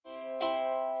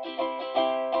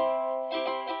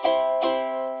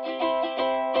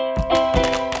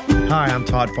Hi, I'm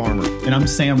Todd Farmer. And I'm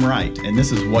Sam Wright, and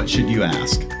this is What Should You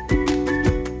Ask?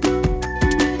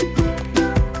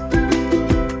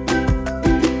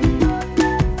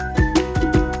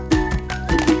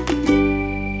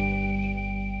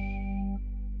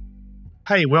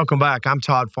 Hey, welcome back. I'm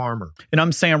Todd Farmer. And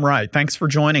I'm Sam Wright. Thanks for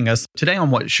joining us. Today on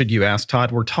What Should You Ask,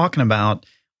 Todd, we're talking about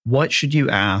what should you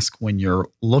ask when you're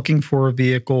looking for a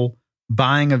vehicle,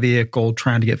 buying a vehicle,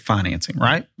 trying to get financing,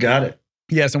 right? Got it.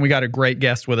 Yes, and we got a great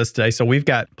guest with us today. So we've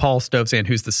got Paul Stovsand,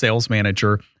 who's the sales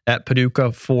manager at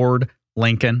Paducah Ford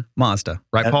Lincoln Mazda.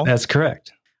 Right, Paul? That's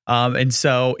correct. And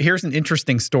so here's an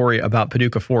interesting story about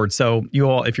Paducah Ford. So you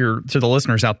all, if you're to the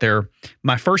listeners out there,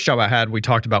 my first job I had, we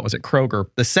talked about, was at Kroger.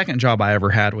 The second job I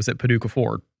ever had was at Paducah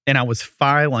Ford. And I was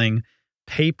filing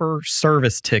paper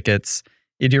service tickets.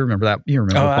 Do you remember that? You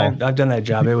remember, Paul? I've done that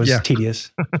job. It was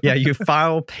tedious. Yeah, you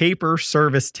file paper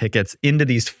service tickets into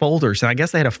these folders. And I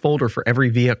guess they had a folder for every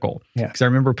vehicle. Yeah. Because I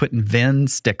remember putting VIN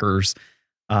stickers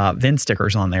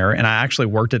on there. And I actually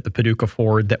worked at the Paducah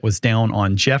Ford that was down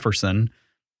on Jefferson.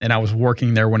 And I was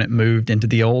working there when it moved into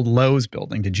the old Lowe's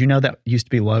building. Did you know that used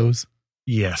to be Lowe's?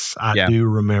 Yes, I do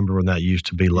remember when that used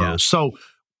to be Lowe's. Yeah. So,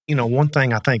 one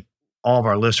thing I think all of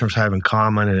our listeners have in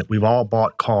common is that we've all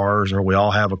bought cars, or we all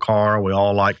have a car, we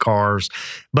all like cars.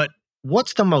 But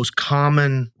what's the most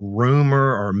common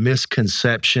rumor or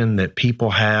misconception that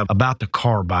people have about the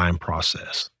car buying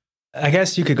process? I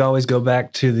guess you could always go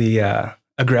back to the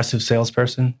aggressive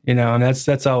salesperson, and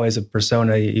that's always a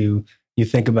persona you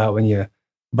think about when you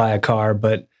buy a car.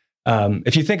 But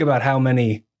if you think about how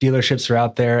many dealerships are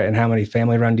out there and how many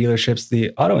family-run dealerships,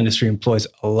 the auto industry employs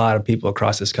a lot of people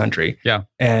across this country. Yeah.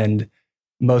 And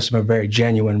most of them are very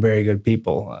genuine, very good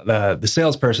people. The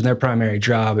salesperson, their primary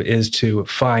job is to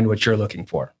find what you're looking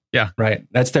for. Yeah. Right.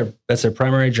 That's their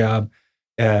primary job.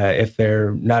 If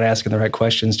they're not asking the right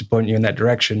questions to point you in that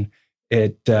direction,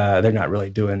 they're not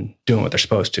really doing what they're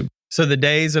supposed to. So the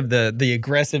days of the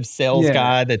aggressive sales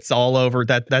guy that's all over,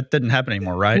 that didn't happen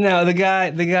anymore, right? No, the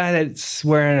guy that's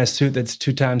wearing a suit that's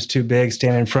 2 times too big,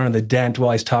 standing in front of the dent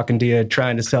while he's talking to you,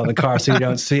 trying to sell the car so you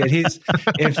don't see it.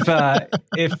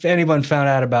 If anyone found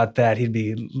out about that, he'd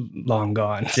be long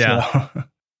gone. Yeah.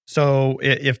 So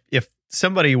if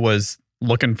somebody was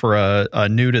looking for a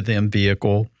new to them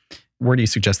vehicle, where do you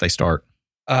suggest they start?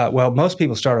 Well, most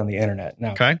people start on the internet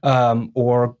now, okay,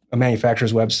 or a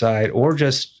manufacturer's website, or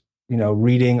just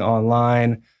reading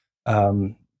online,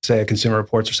 say a Consumer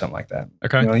Reports or something like that.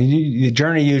 Okay. The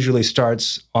journey usually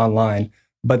starts online,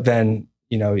 but then,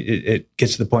 it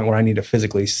gets to the point where I need to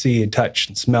physically see and touch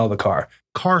and smell the car.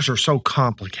 Cars are so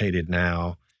complicated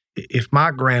now. If my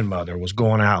grandmother was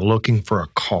going out looking for a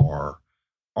car,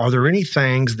 are there any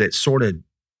things that sort of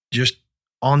just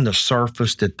on the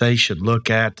surface that they should look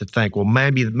at to think, well,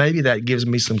 maybe that gives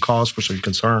me some cause for some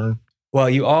concern? Well,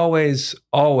 you always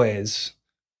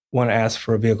want to ask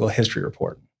for a vehicle history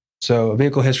report. So a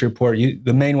vehicle history report,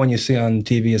 the main one you see on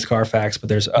TV is Carfax, but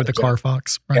there's the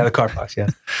Carfax, right? Yeah, the Carfax, yeah.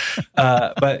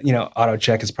 But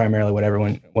AutoCheck is primarily what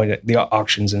the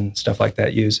auctions and stuff like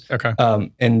that use. Okay.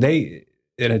 And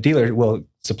a dealer will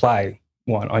supply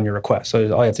one on your request.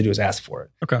 So all you have to do is ask for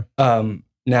it. Okay.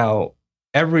 Now,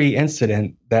 every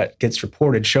incident that gets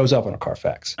reported shows up on a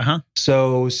Carfax. Uh-huh.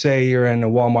 So say you're in a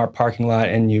Walmart parking lot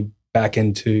and you back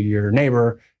into your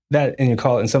neighbor, and you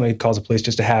call it, and somebody calls the police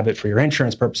just to have it for your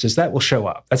insurance purposes, that will show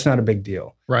up. That's not a big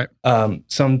deal. Right.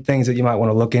 Some things that you might want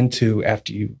to look into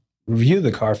after you review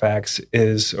the Carfax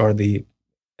or the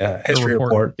history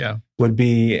report would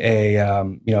be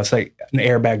it's like an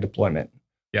airbag deployment.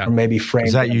 Yeah. Or maybe frame.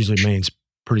 That usually means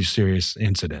pretty serious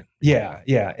incident. Yeah.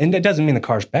 And it doesn't mean the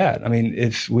car's bad. I mean,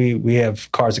 if we have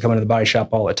cars that come into the body shop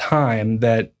all the time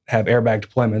that have airbag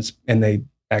deployments, and they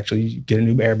actually get a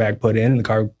new airbag put in and the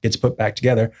car gets put back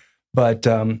together. But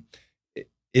it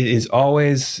is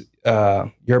always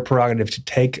your prerogative to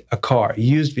take a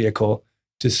used vehicle,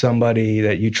 to somebody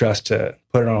that you trust to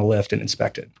put it on a lift and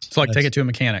inspect it. So take it to a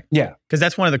mechanic. Yeah. Because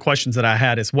that's one of the questions that I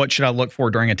had is, what should I look for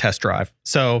during a test drive?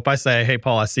 So if I say, hey,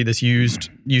 Paul, I see this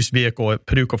used vehicle at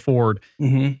Paducah Ford,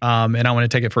 and I want to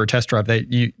take it for a test drive,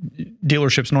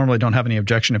 dealerships normally don't have any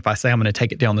objection if I say I'm going to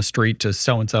take it down the street to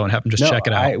so-and-so and have them just check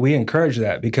it out. We encourage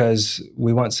that because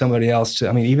we want somebody else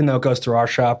to, even though it goes through our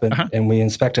shop and we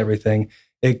inspect everything,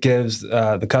 it gives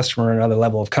the customer another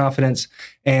level of confidence,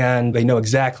 and they know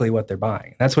exactly what they're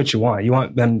buying. That's what you want. You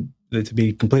want them to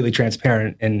be completely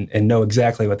transparent and know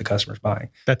exactly what the customer's buying.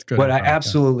 That's good. What I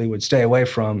absolutely would stay away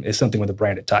from is something with a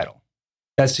branded title.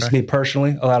 That's just me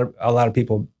personally. A lot of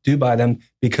people do buy them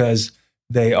because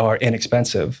they are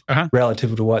inexpensive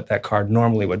relative to what that car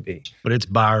normally would be. But it's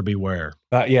buyer beware.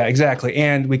 Yeah, exactly.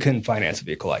 And we couldn't finance a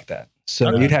vehicle like that.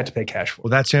 So you'd have to pay cash for it.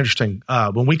 Well, that's interesting.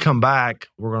 When we come back,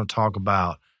 we're going to talk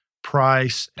about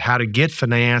price, how to get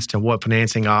financed, and what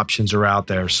financing options are out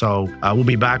there. So we'll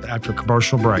be back after a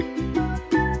commercial break.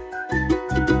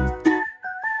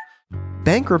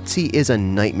 Bankruptcy is a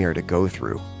nightmare to go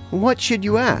through. What should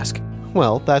you ask?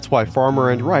 Well, that's why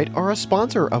Farmer & Wright are a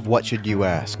sponsor of What Should You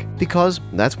Ask? Because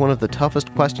that's one of the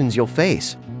toughest questions you'll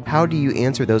face. How do you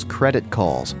answer those credit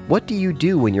calls? What do you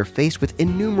do when you're faced with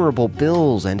innumerable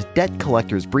bills and debt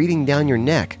collectors breathing down your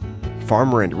neck?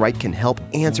 Farmer & Wright can help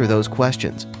answer those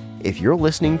questions. If you're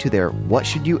listening to their What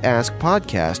Should You Ask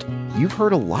podcast, you've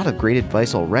heard a lot of great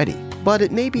advice already, but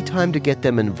it may be time to get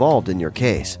them involved in your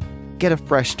case. Get a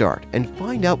fresh start and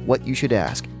find out what you should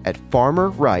ask at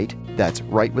FarmerWright, that's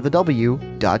right with a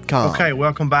W.com. Okay,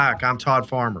 welcome back. I'm Todd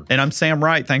Farmer. And I'm Sam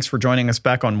Wright. Thanks for joining us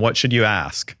back on What Should You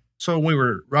Ask? So we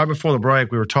were, right before the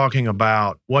break, we were talking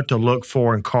about what to look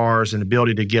for in cars and the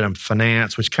ability to get them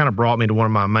financed, which kind of brought me to one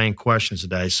of my main questions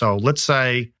today. So let's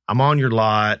say I'm on your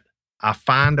lot. I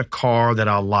find a car that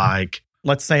I like.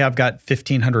 Let's say I've got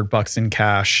 $1,500 in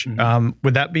cash.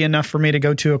 Would that be enough for me to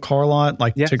go to a car lot,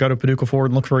 to go to Paducah Ford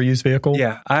and look for a used vehicle?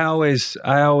 Yeah, I always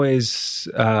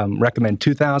recommend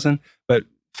 $2,000, but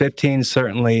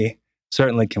 $15,000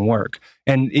 certainly can work.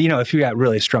 And if you got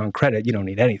really strong credit, you don't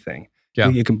need anything. Yeah,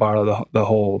 you can borrow the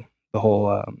whole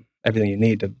everything you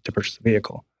need to purchase a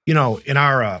vehicle. In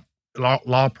our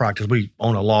law practice, we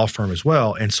own a law firm as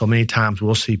well, and so many times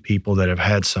we'll see people that have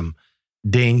had some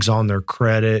dings on their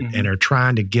credit and are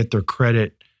trying to get their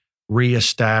credit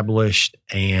reestablished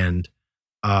and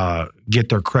get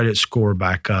their credit score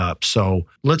back up. So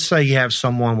let's say you have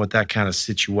someone with that kind of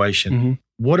situation.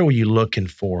 What are you looking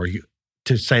for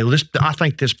to say, I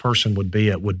think this person would be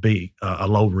a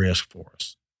low risk for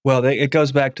us? Well, it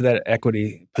goes back to that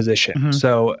equity position.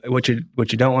 So what you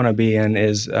don't want to be in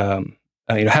is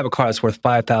have a car that's worth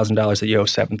 $5,000 that you owe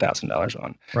 $7,000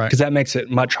 on, right? Because that makes it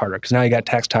much harder. Because now you got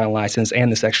tax, title, license,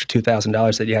 and this extra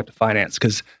 $2,000 that you have to finance.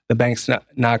 Because the bank's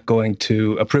not going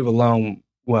to approve a loan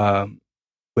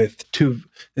with two.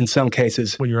 In some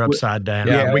cases, when you're upside down,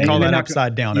 we call that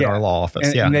upside down in our law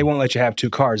office. And they won't let you have two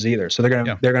cars either. So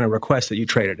they're gonna request that you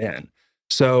trade it in.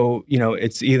 So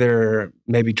it's either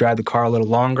maybe drive the car a little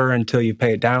longer until you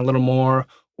pay it down a little more,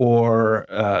 or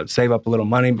save up a little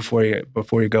money before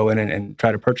you go in and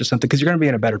try to purchase something, because you're going to be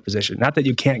in a better position. Not that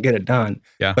you can't get it done,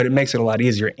 but it makes it a lot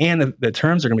easier, and the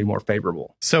terms are going to be more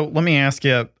favorable. So let me ask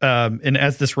you, and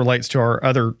as this relates to our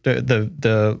other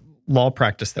the law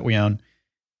practice that we own,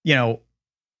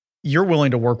 you're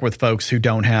willing to work with folks who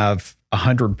don't have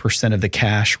 100% of the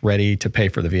cash ready to pay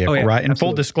for the vehicle, right? And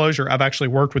full disclosure, I've actually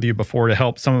worked with you before to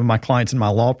help some of my clients in my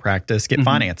law practice get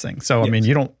financing. So, I mean,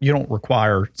 you don't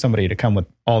require somebody to come with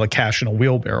all the cash in a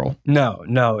wheelbarrow.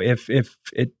 No. If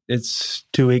it's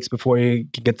 2 weeks before you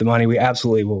can get the money, we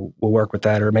absolutely will work with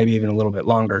that, or maybe even a little bit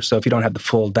longer. So if you don't have the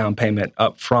full down payment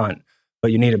up front,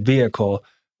 but you need a vehicle,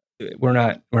 we're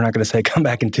not going to say come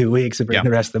back in 2 weeks and bring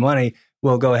the rest of the money.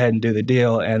 We'll go ahead and do the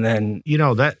deal, and then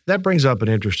that brings up an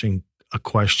interesting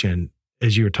question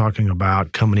as you were talking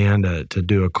about coming in to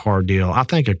do a car deal. I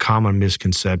think a common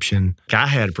misconception I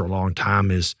had for a long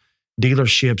time is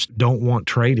dealerships don't want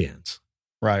trade-ins.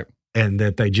 Right. And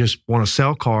that they just want to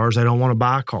sell cars. They don't want to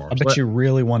buy cars. I bet you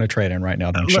really want to trade in right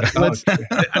now, don't you?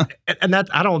 And that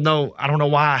I don't know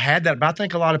why I had that, but I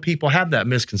think a lot of people have that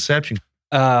misconception.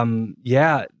 Trade-ins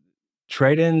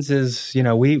is,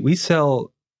 we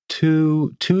sell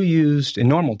two used in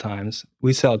normal times.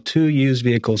 We sell 2 used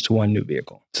vehicles to 1 new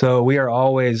vehicle. So we are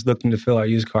always looking to fill our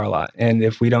used car lot. And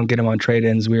if we don't get them on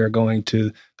trade-ins, we are going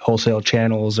to wholesale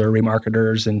channels or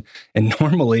remarketers. And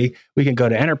normally we can go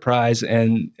to Enterprise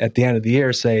and at the end of the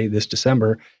year, say this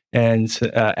December, and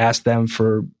ask them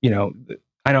for,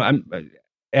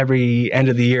 every end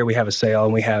of the year we have a sale,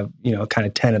 and we have, kind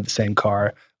of 10 of the same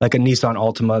car, like a Nissan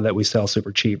Altima that we sell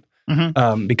super cheap.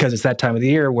 Because it's that time of the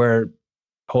year where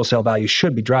wholesale value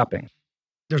should be dropping.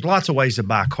 There's lots of ways to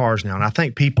buy cars now, and I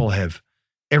think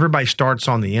everybody starts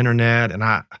on the internet, and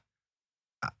I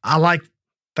like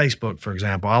Facebook, for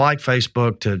example. I like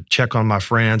Facebook to check on my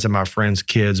friends and my friends'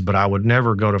 kids, but I would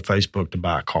never go to Facebook to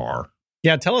buy a car.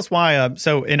 Yeah, tell us why.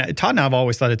 Todd and I have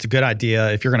always thought it's a good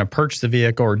idea if you're going to purchase a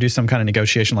vehicle or do some kind of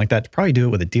negotiation like that to probably do it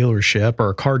with a dealership or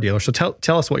a car dealer. So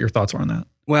tell us what your thoughts are on that.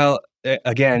 Well,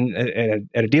 again,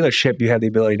 at a dealership, you have the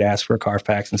ability to ask for a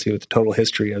Carfax and see what the total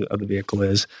history of the vehicle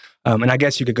is. And I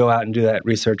guess you could go out and do that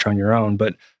research on your own.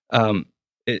 But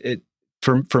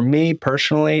for me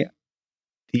personally,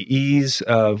 the ease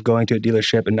of going to a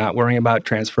dealership and not worrying about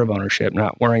transfer of ownership,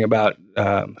 not worrying about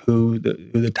who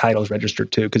the title is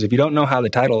registered to. Because if you don't know how the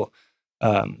title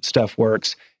stuff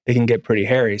works, it can get pretty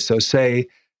hairy. So say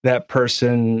that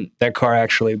car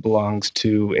actually belongs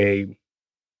to a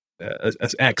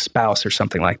ex-spouse or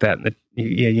something like that.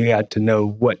 You got to know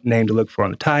what name to look for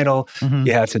on the title. Mm-hmm.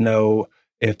 You have to know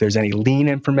if there's any lien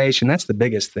information. That's the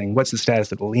biggest thing. What's the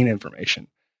status of the lien information?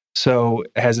 So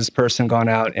has this person gone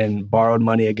out and borrowed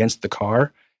money against the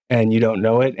car and you don't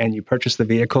know it, and you purchase the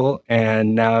vehicle,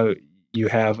 and now you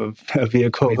have a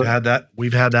vehicle? We've had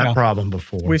that problem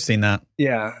before. We've seen that.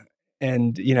 Yeah.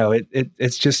 And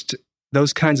it's just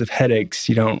those kinds of headaches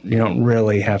you don't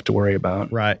really have to worry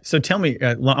about. Right. So tell me,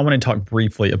 I want to talk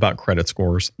briefly about credit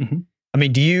scores. Mm-hmm. I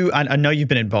mean, I know you've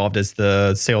been involved as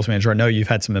the sales manager. I know you've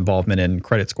had some involvement in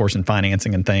credit scores and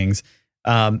financing and things.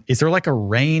 Is there like a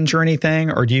range or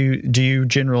anything? Or do you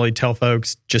generally tell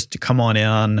folks just to come on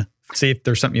in, see if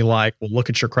there's something you like? We'll look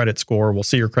at your credit score. We'll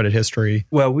see your credit history.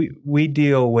 Well, we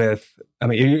deal with, I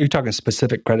mean, you're talking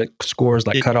specific credit scores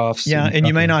like cutoffs. Yeah, and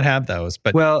you may not have those,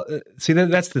 but well, see,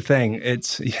 that's the thing.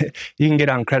 It's you can get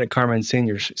on Credit Karma and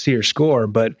see your score,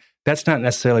 but that's not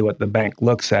necessarily what the bank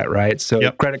looks at, right?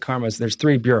 So Credit Karma, there's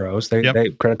 3 bureaus.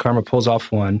 Credit Karma pulls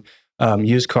off one.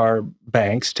 Used car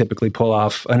banks typically pull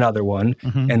off another one,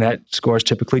 mm-hmm. and that score is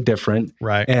typically different.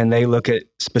 Right. And they look at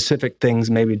specific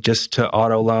things, maybe just to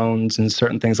auto loans and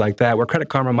certain things like that, where Credit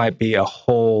Karma might be a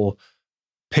whole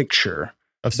picture.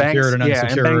 Of secured and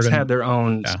unsecured. And banks have their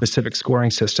own specific scoring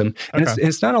system. And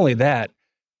it's not only that,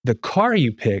 the car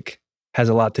you pick has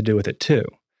a lot to do with it too.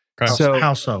 Okay. So,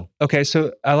 how so? Okay,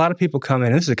 so a lot of people come in,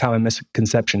 and this is a common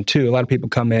misconception too, a lot of people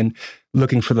come in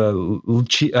looking for the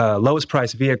lowest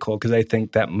price vehicle because they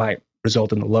think that might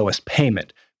result in the lowest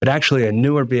payment. But actually a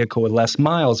newer vehicle with less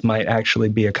miles might actually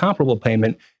be a comparable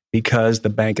payment because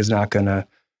the bank is not going to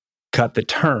cut the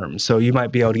term. So you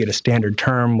might be able to get a standard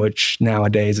term, which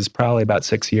nowadays is probably about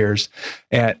 6 years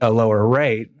at a lower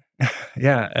rate.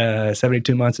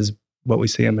 72 months is what we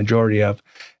see a majority of.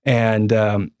 And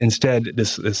instead,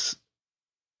 this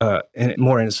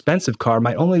more inexpensive car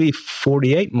might only be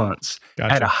 48 months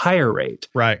at a higher rate.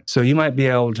 Right. So you might be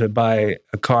able to buy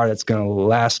a car that's going to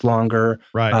last longer.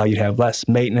 Right. You'd have less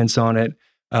maintenance on it.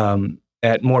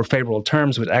 At more favorable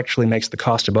terms, which actually makes the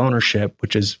cost of ownership,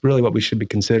 which is really what we should be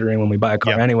considering when we buy a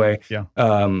car anyway,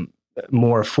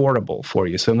 more affordable for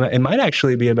you. So it might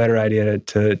actually be a better idea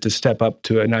to step up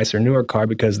to a nicer, newer car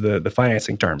because of the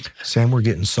financing terms. Sam, we're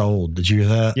getting sold. Did you hear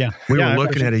that? Yeah. We were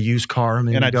looking at a used car a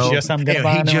minute ago.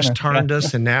 He just turned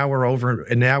us, and now we're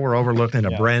overlooking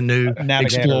a brand new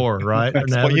Explorer, right?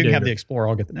 Well, you can have the Explorer.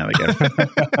 I'll get the Navigator.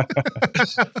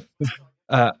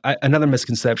 Another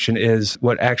misconception is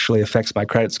what actually affects my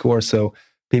credit score. So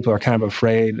people are kind of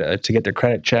afraid to get their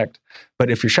credit checked. But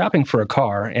if you're shopping for a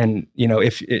car, and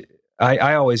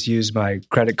I always use my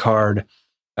credit card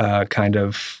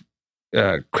credit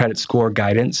score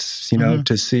guidance, mm-hmm.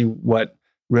 to see what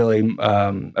really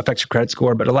affects your credit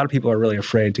score. But a lot of people are really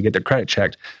afraid to get their credit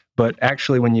checked. But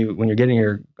actually, when you're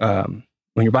getting when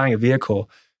you're buying a vehicle,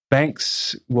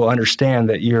 banks will understand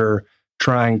that you're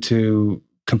trying to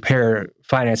compare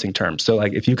financing terms. So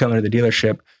like if you come into the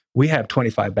dealership, we have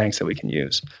 25 banks that we can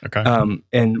use. Okay.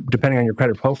 And depending on your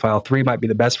credit profile, 3 might be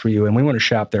the best for you. And we want to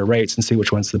shop their rates and see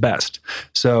which one's the best.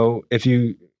 So if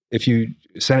you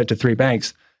send it to 3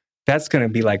 banks, that's going to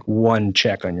be like 1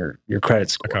 check on your credit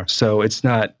score. Okay. So it's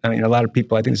not, I mean, a lot of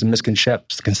people, I think it's a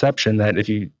misconception that if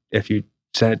you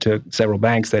send it to several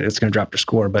banks that it's going to drop your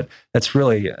score, but that's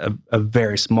really a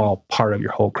very small part of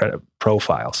your whole credit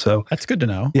profile. So that's good to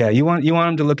know. Yeah, you want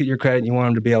them to look at your credit, and you want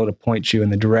them to be able to point you in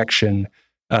the direction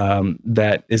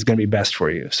that is going to be best for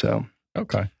you. So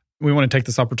okay, we want to take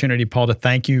this opportunity, Paul, to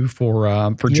thank you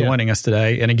for joining us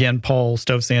today. And again, Paul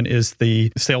Stovsand is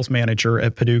the sales manager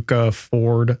at Paducah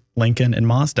Ford, Lincoln, and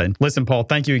Mazda. Listen, Paul,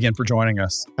 thank you again for joining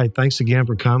us. Hey, thanks again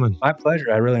for coming. My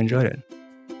pleasure. I really enjoyed it.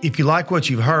 If you like what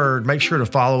you've heard, make sure to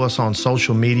follow us on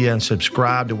social media and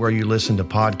subscribe to where you listen to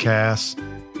podcasts.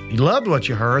 If you loved what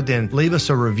you heard, then leave us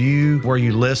a review where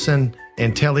you listen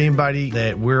and tell anybody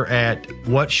that we're at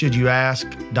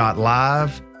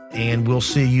whatshouldyouask.live, and we'll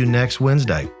see you next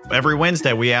Wednesday. Every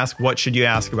Wednesday, we ask, what should you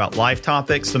ask about life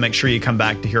topics? So make sure you come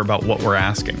back to hear about what we're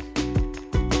asking.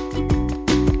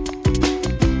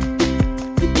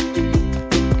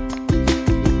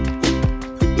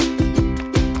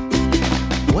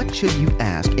 What Should You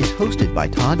Ask is hosted by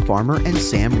Todd Farmer and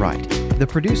Sam Wright. The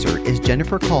producer is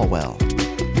Jennifer Caldwell.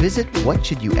 Visit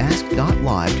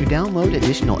whatshouldyouask.live to download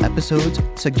additional episodes,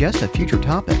 suggest a future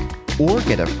topic, or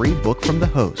get a free book from the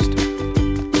host.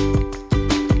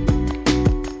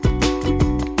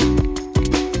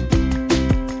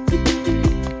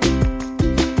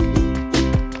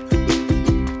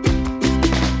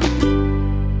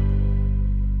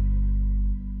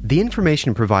 The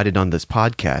information provided on this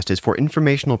podcast is for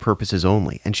informational purposes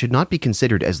only and should not be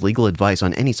considered as legal advice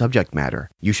on any subject matter.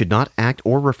 You should not act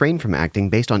or refrain from acting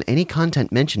based on any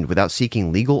content mentioned without seeking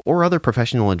legal or other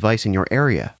professional advice in your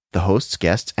area. The hosts,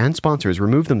 guests, and sponsors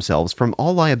remove themselves from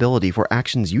all liability for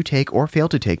actions you take or fail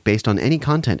to take based on any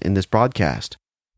content in this broadcast.